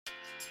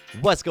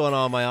What's going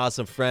on, my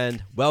awesome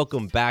friend?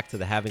 Welcome back to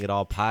the Having It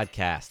All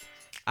podcast.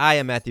 I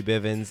am Matthew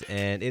Bivens,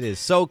 and it is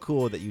so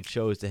cool that you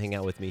chose to hang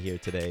out with me here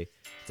today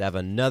to have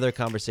another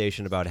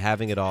conversation about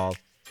having it all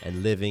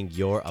and living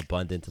your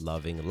abundant,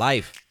 loving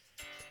life.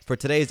 For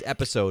today's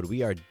episode,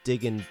 we are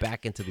digging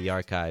back into the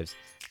archives,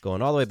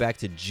 going all the way back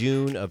to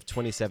June of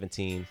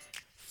 2017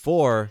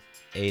 for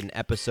an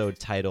episode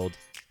titled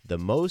The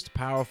Most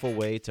Powerful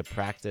Way to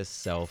Practice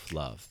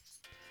Self-Love.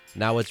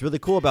 Now, what's really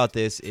cool about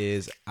this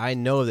is I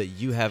know that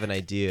you have an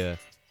idea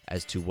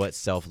as to what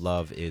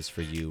self-love is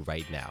for you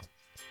right now.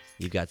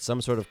 You've got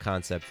some sort of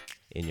concept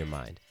in your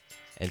mind.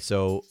 And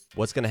so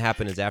what's going to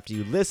happen is after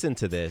you listen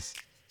to this,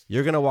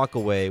 you're going to walk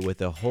away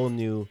with a whole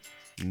new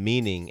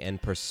meaning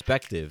and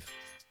perspective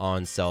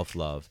on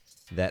self-love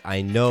that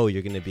I know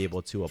you're going to be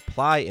able to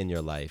apply in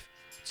your life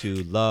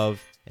to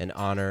love and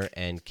honor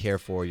and care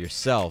for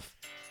yourself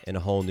in a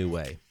whole new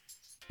way.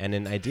 And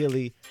in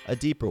ideally a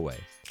deeper way.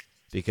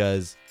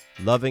 Because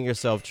loving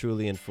yourself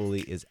truly and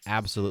fully is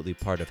absolutely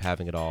part of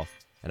having it all.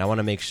 And I want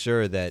to make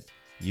sure that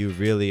you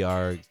really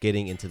are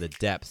getting into the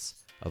depths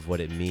of what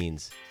it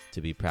means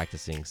to be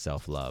practicing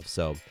self-love.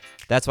 So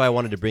that's why I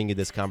wanted to bring you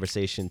this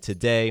conversation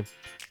today.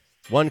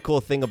 One cool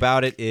thing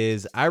about it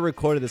is I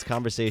recorded this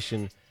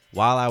conversation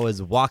while I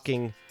was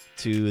walking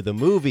to the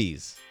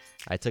movies.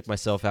 I took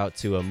myself out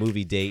to a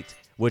movie date,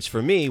 which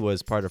for me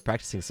was part of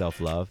practicing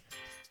self-love.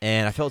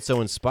 And I felt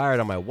so inspired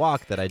on my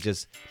walk that I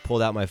just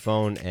pulled out my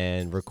phone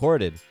and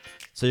recorded.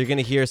 So you're going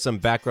to hear some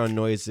background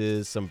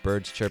noises, some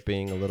birds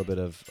chirping, a little bit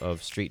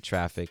of street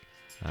traffic.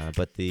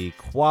 But the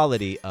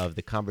quality of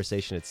the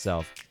conversation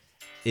itself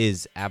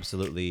is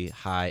absolutely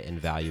high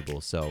and valuable.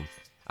 So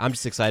I'm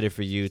just excited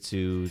for you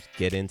to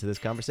get into this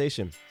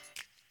conversation.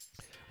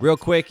 Real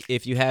quick,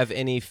 if you have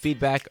any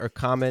feedback or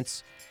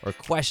comments or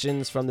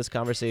questions from this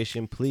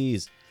conversation,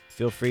 please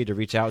feel free to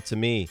reach out to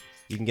me.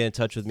 You can get in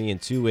touch with me in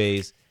two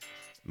ways.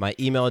 My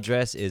email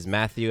address is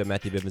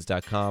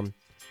matthew@matthewbivens.com.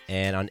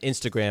 And on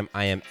Instagram,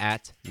 I am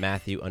at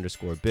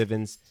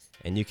Matthew_Bivens.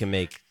 And you can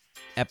make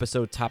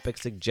episode topic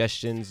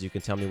suggestions. You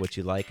can tell me what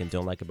you like and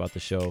don't like about the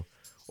show.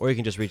 Or you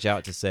can just reach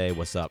out to say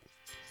what's up.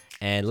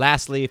 And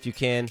lastly, if you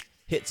can,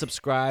 hit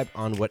subscribe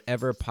on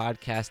whatever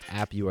podcast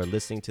app you are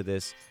listening to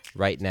this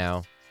right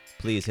now.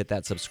 Please hit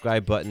that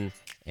subscribe button.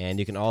 And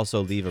you can also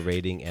leave a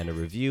rating and a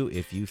review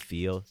if you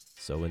feel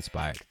so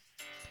inspired.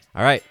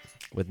 All right.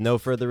 With no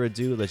further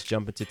ado, let's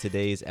jump into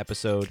today's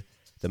episode,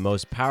 the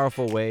most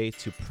powerful way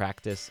to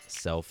practice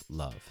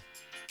self-love.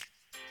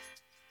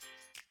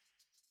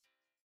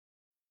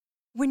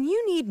 When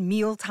you need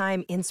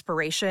mealtime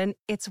inspiration,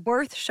 it's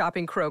worth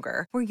shopping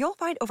Kroger, where you'll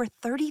find over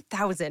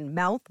 30,000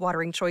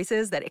 mouth-watering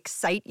choices that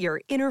excite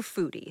your inner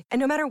foodie. And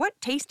no matter what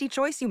tasty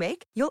choice you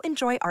make, you'll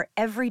enjoy our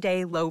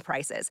everyday low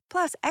prices,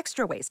 plus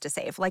extra ways to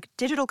save, like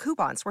digital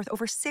coupons worth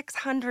over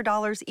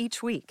 $600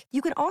 each week.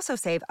 You can also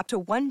save up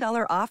to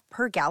 $1 off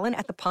per gallon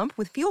at the pump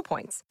with fuel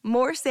points.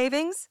 More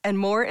savings and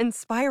more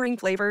inspiring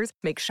flavors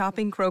make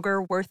shopping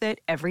Kroger worth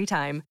it every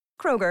time.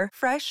 Kroger,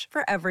 fresh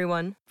for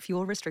everyone.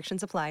 Fuel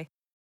restrictions apply.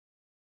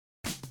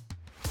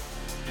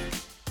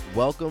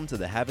 Welcome to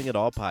the Having It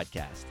All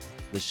podcast,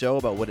 the show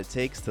about what it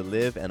takes to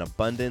live an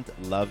abundant,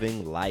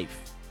 loving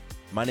life.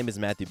 My name is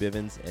Matthew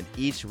Bivens, and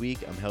each week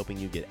I'm helping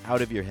you get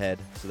out of your head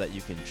so that you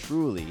can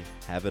truly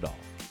have it all.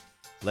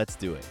 Let's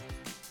do it.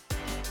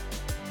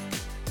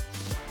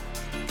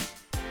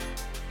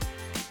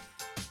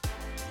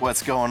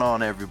 What's going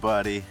on,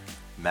 everybody?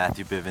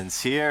 Matthew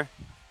Bivens here.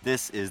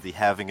 This is the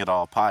Having It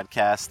All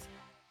podcast,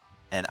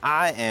 and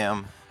I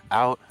am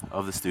out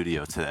of the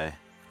studio today.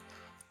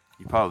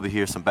 You probably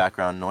hear some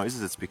background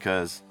noises. It's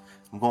because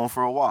I'm going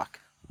for a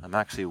walk. I'm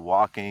actually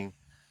walking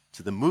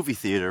to the movie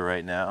theater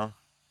right now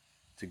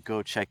to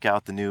go check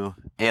out the new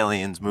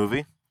Aliens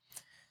movie.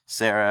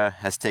 Sarah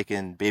has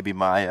taken baby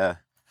Maya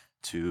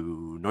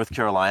to North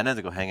Carolina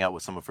to go hang out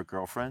with some of her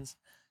girlfriends.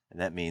 And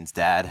that means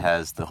Dad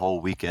has the whole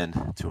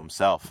weekend to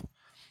himself.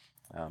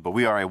 But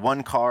we are a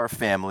one-car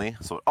family,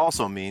 so it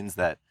also means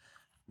that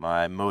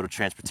my mode of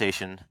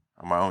transportation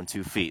are my own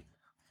 2 feet.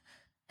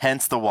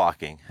 Hence the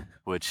walking,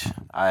 which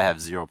I have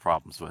zero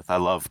problems with. I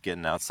love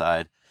getting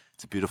outside.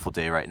 It's a beautiful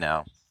day right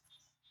now.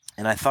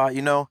 And I thought,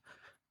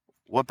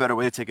 what better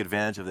way to take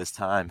advantage of this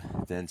time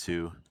than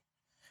to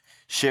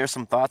share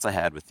some thoughts I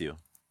had with you.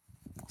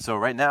 So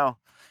right now,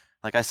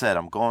 like I said,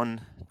 I'm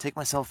going to take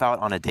myself out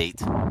on a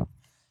date.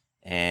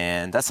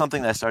 And that's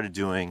something that I started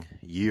doing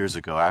years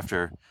ago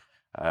after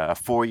a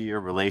 4-year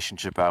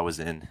relationship I was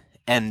in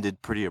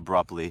ended pretty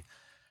abruptly.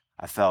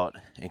 I felt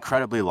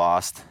incredibly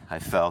lost. I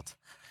felt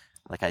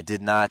like I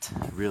did not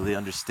really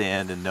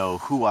understand and know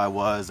who I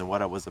was and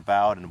what I was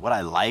about and what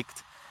I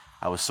liked.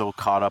 I was so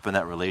caught up in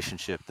that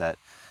relationship that,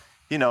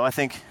 I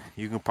think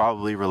you can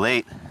probably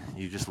relate.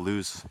 You just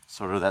lose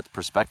sort of that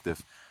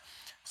perspective.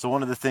 So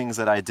one of the things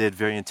that I did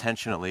very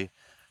intentionally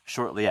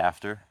shortly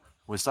after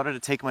was started to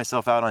take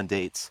myself out on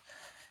dates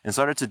and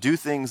started to do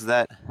things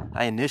that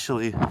I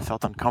initially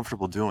felt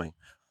uncomfortable doing.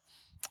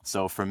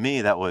 So for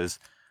me, that was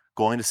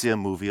going to see a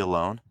movie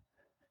alone,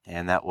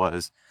 and that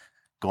was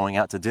going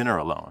out to dinner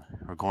alone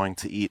or going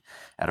to eat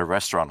at a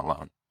restaurant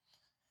alone.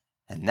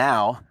 And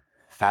now,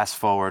 fast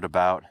forward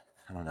about,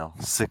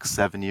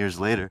 6-7 years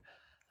later,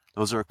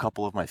 those are a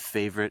couple of my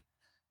favorite,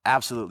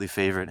 absolutely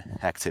favorite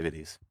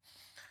activities.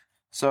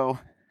 So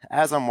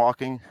as I'm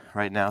walking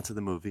right now to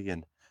the movie,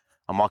 and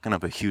I'm walking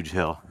up a huge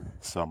hill,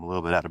 so I'm a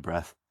little bit out of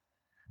breath.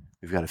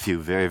 We've got a few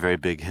very, very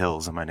big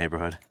hills in my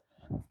neighborhood.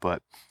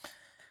 But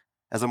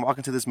as I'm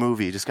walking to this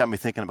movie, it just got me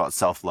thinking about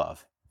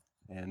self-love.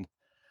 And,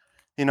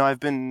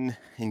 I've been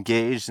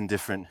engaged in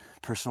different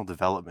personal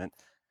development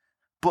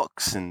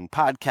books and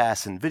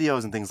podcasts and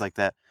videos and things like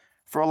that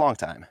for a long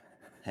time.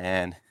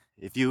 And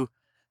if you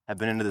have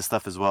been into this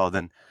stuff as well,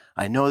 then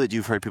I know that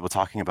you've heard people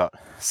talking about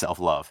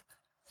self-love.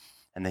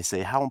 And they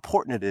say how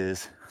important it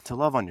is to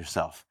love on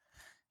yourself.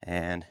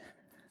 And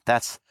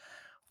that's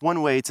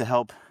one way to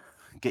help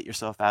get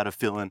yourself out of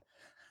feeling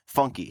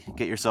funky,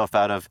 get yourself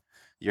out of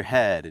your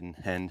head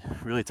and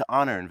really to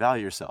honor and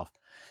value yourself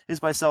is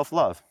by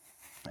self-love.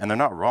 And they're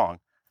not wrong.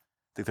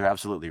 I think they're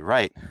absolutely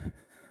right.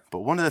 But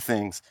one of the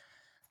things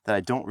that I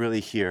don't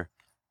really hear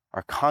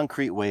are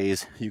concrete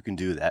ways you can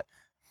do that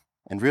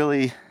and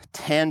really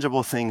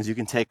tangible things you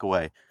can take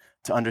away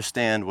to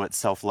understand what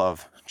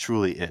self-love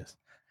truly is.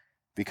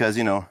 Because,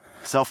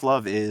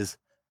 self-love is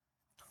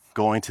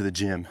going to the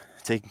gym,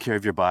 taking care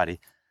of your body,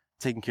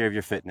 taking care of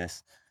your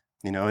fitness.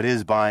 It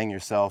is buying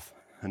yourself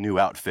a new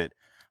outfit,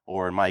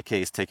 or in my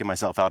case, taking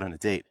myself out on a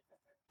date.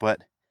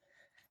 But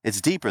it's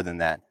deeper than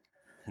that.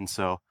 And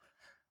so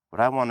what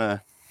I want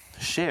to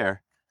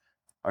share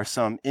are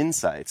some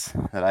insights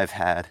that I've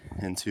had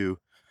into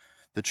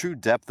the true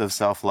depth of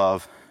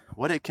self-love,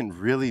 what it can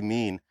really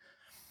mean.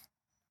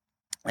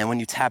 And when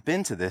you tap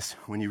into this,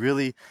 when you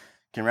really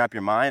can wrap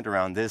your mind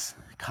around this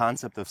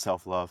concept of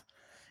self-love,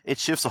 it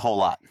shifts a whole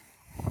lot.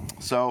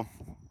 So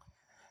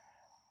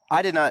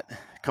I did not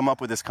come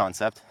up with this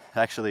concept.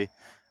 Actually,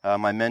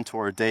 my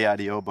mentor, Day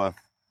Adioba,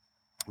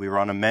 we were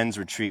on a men's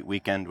retreat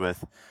weekend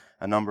with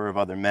a number of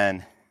other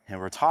men, and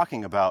we're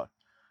talking about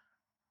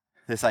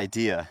this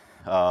idea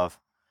of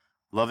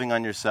loving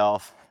on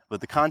yourself,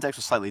 but the context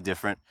was slightly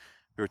different.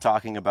 We were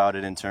talking about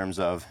it in terms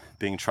of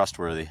being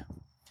trustworthy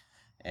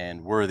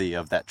and worthy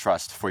of that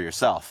trust for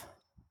yourself.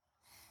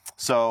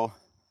 So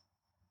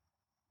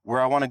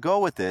where I want to go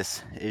with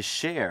this is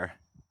share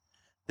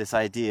this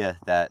idea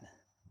that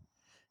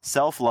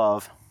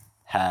self-love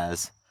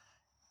has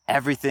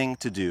everything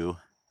to do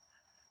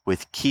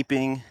with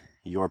keeping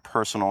your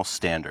personal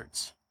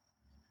standards.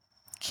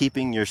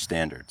 Keeping your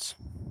standards.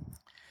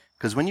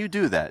 Because when you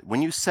do that,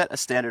 when you set a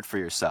standard for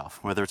yourself,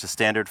 whether it's a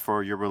standard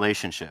for your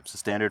relationships, a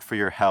standard for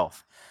your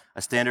health,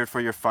 a standard for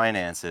your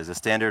finances, a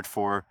standard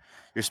for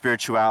your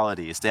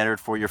spirituality, a standard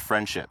for your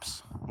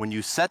friendships, when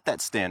you set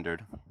that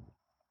standard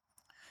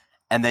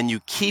and then you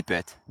keep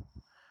it,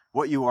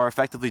 what you are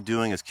effectively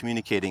doing is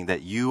communicating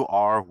that you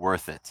are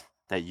worth it,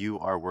 that you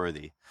are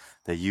worthy,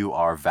 that you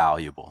are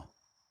valuable.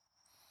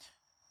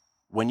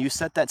 When you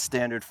set that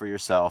standard for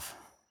yourself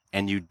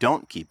and you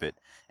don't keep it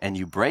and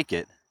you break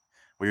it,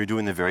 well, you're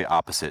doing the very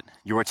opposite.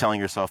 You are telling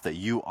yourself that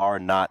you are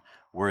not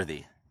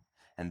worthy.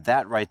 And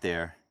that right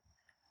there,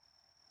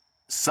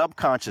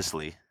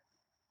 subconsciously,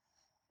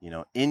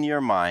 in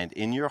your mind,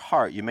 in your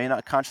heart, you may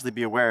not consciously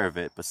be aware of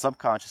it, but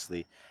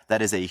subconsciously,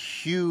 that is a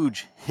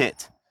huge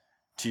hit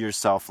to your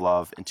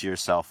self-love and to your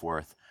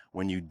self-worth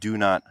when you do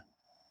not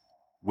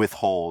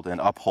withhold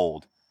and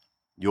uphold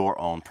your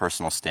own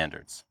personal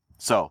standards.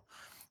 So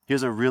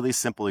here's a really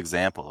simple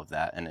example of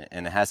that, and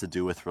it has to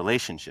do with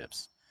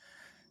relationships.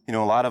 A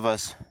lot of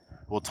us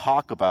will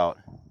talk about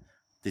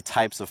the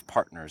types of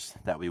partners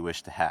that we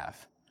wish to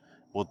have.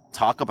 We'll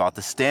talk about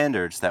the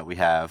standards that we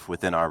have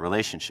within our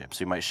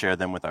relationships. We might share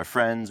them with our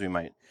friends. We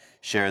might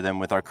share them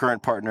with our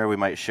current partner. We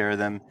might share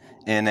them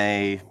in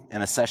a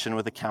session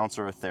with a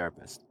counselor or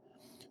therapist.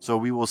 So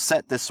we will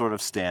set this sort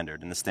of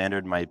standard, and the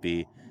standard might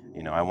be,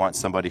 I want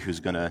somebody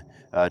who's going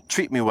to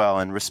treat me well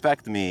and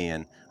respect me,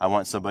 and I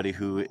want somebody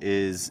who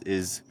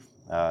is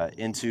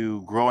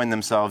into growing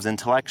themselves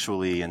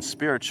intellectually and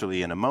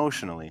spiritually and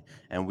emotionally.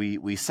 And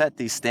we set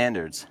these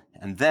standards.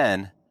 And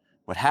then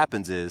what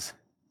happens is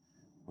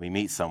we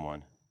meet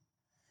someone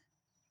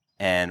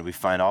and we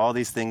find all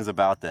these things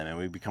about them and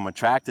we become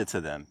attracted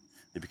to them.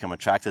 We become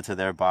attracted to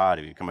their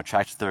body. We become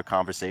attracted to their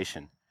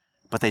conversation,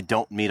 but they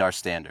don't meet our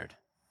standard.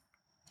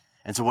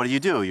 And so what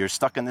do? You're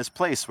stuck in this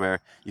place where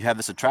you have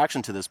this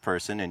attraction to this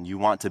person and you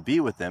want to be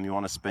with them. You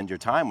want to spend your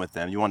time with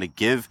them. You want to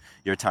give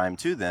your time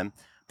to them,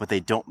 but they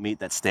don't meet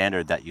that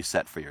standard that you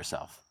set for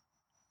yourself.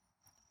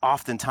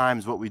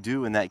 Oftentimes what we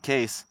do in that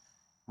case,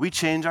 we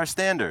change our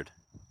standard.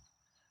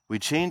 We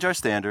change our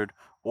standard,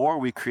 or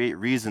we create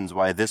reasons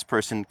why this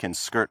person can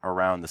skirt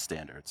around the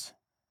standards.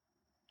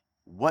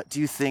 What do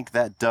you think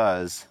that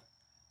does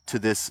to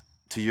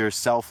your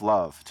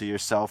self-love, to your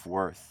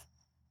self-worth?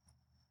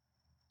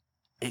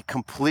 It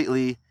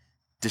completely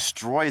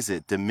destroys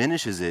it,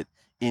 diminishes it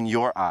in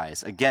your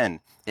eyes. Again,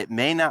 it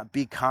may not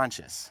be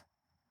conscious,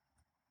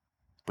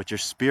 but your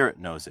spirit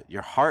knows it.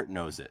 Your heart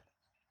knows it.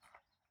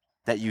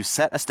 That you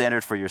set a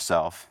standard for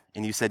yourself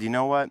and you said, you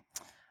know what?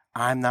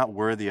 I'm not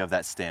worthy of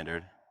that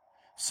standard,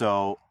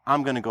 so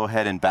I'm going to go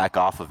ahead and back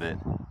off of it,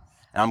 and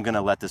I'm going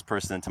to let this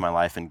person into my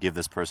life and give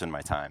this person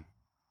my time.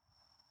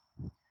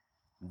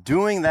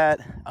 Doing that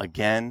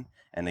again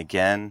and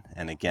again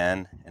and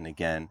again and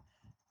again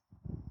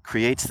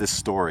creates this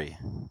story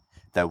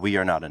that we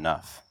are not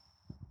enough,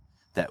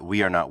 that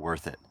we are not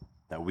worth it,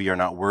 that we are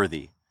not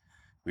worthy.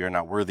 We are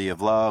not worthy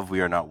of love.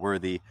 We are not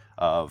worthy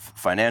of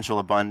financial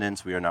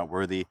abundance. We are not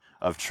worthy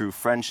of true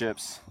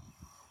friendships.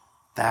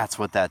 That's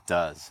what that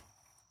does.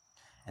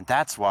 And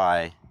that's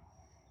why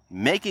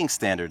making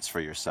standards for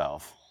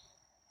yourself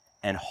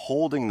and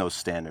holding those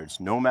standards,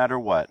 no matter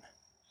what,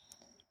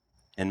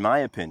 in my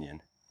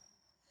opinion,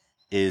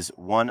 is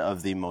one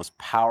of the most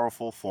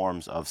powerful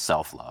forms of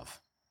self-love.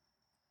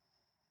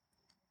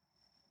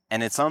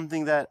 And it's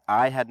something that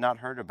I had not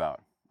heard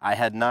about. I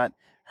had not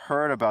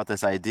heard about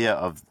this idea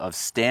of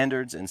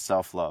standards and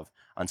self-love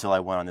until I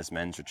went on this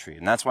men's retreat.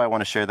 And that's why I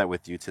want to share that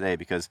with you today,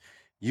 because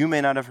you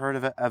may not have heard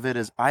of it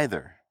as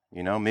either.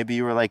 You know, maybe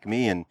you were like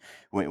me, and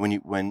when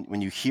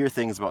you hear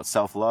things about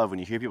self-love, when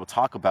you hear people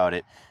talk about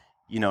it,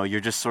 you know,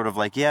 you're just sort of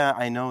like, yeah,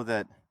 I know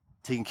that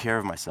taking care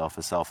of myself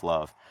is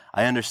self-love.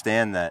 I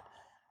understand that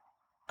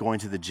going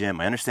to the gym,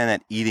 I understand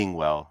that eating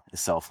well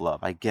is self-love.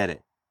 I get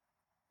it.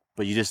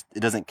 But it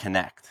doesn't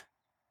connect.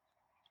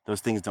 Those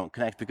things don't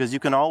connect, because you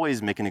can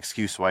always make an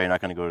excuse why you're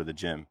not going to go to the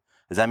gym.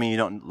 Does that mean you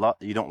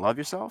don't love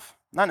yourself?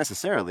 Not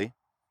necessarily.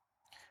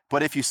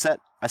 But if you set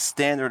a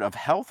standard of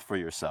health for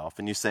yourself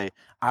and you say,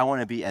 I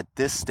want to be at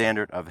this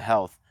standard of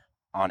health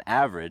on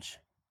average,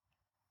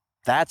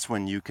 that's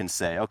when you can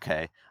say,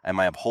 okay, am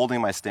I upholding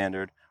my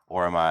standard,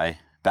 or am I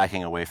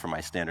backing away from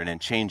my standard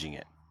and changing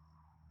it?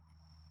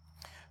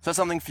 So that's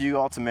something for you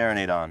all to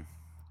marinate on.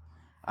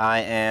 I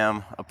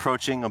am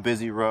approaching a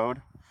busy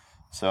road,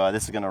 so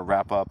this is going to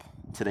wrap up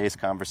today's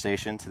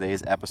conversation,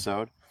 today's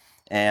episode.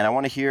 And I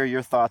want to hear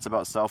your thoughts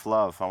about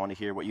self-love. I want to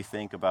hear what you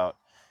think about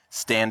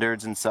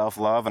standards and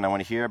self-love, and I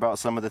want to hear about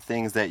some of the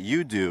things that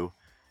you do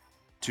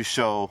to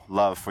show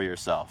love for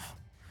yourself.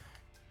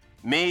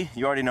 Me,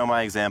 you already know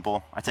my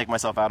example. I take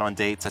myself out on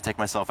dates. I take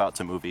myself out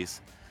to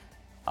movies.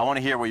 I want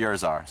to hear what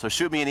yours are. So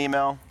shoot me an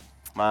email.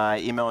 My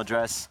email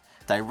address,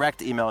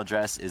 direct email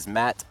address, is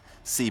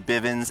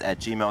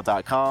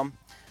mattcbivens@gmail.com.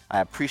 I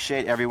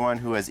appreciate everyone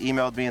who has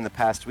emailed me in the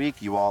past week.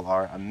 You all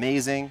are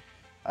amazing.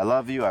 I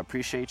love you. I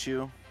appreciate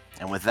you.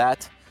 And with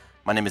that,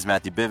 my name is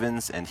Matthew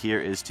Bivens, and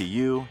here is to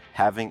you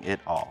having it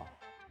all.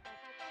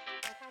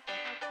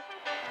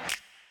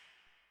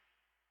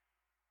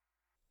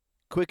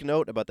 Quick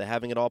note about the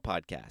Having It All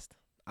podcast.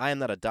 I am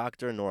not a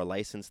doctor nor a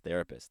licensed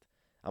therapist.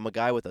 I'm a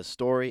guy with a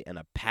story and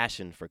a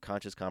passion for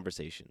conscious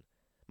conversation.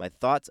 My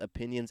thoughts,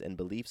 opinions, and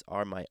beliefs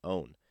are my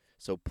own.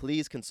 So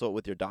please consult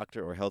with your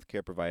doctor or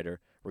healthcare provider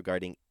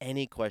regarding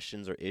any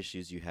questions or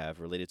issues you have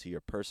related to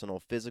your personal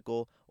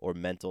physical or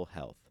mental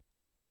health.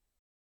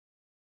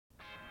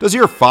 Does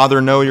your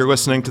father know you're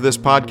listening to this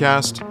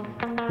podcast?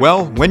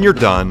 Well, when you're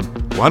done,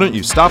 why don't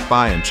you stop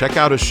by and check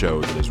out a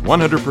show that is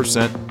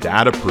 100%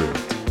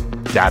 dad-approved,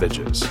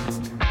 Dadages.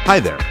 Hi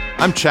there,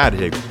 I'm Chad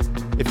Higgle.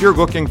 If you're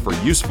looking for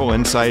useful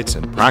insights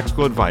and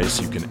practical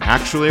advice you can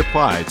actually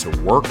apply to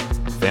work,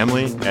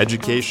 family,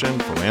 education,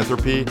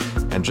 philanthropy,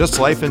 and just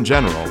life in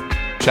general,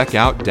 check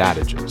out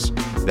Dadages.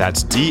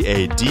 That's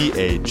Dadages,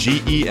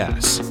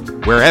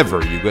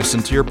 wherever you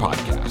listen to your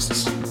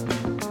podcasts.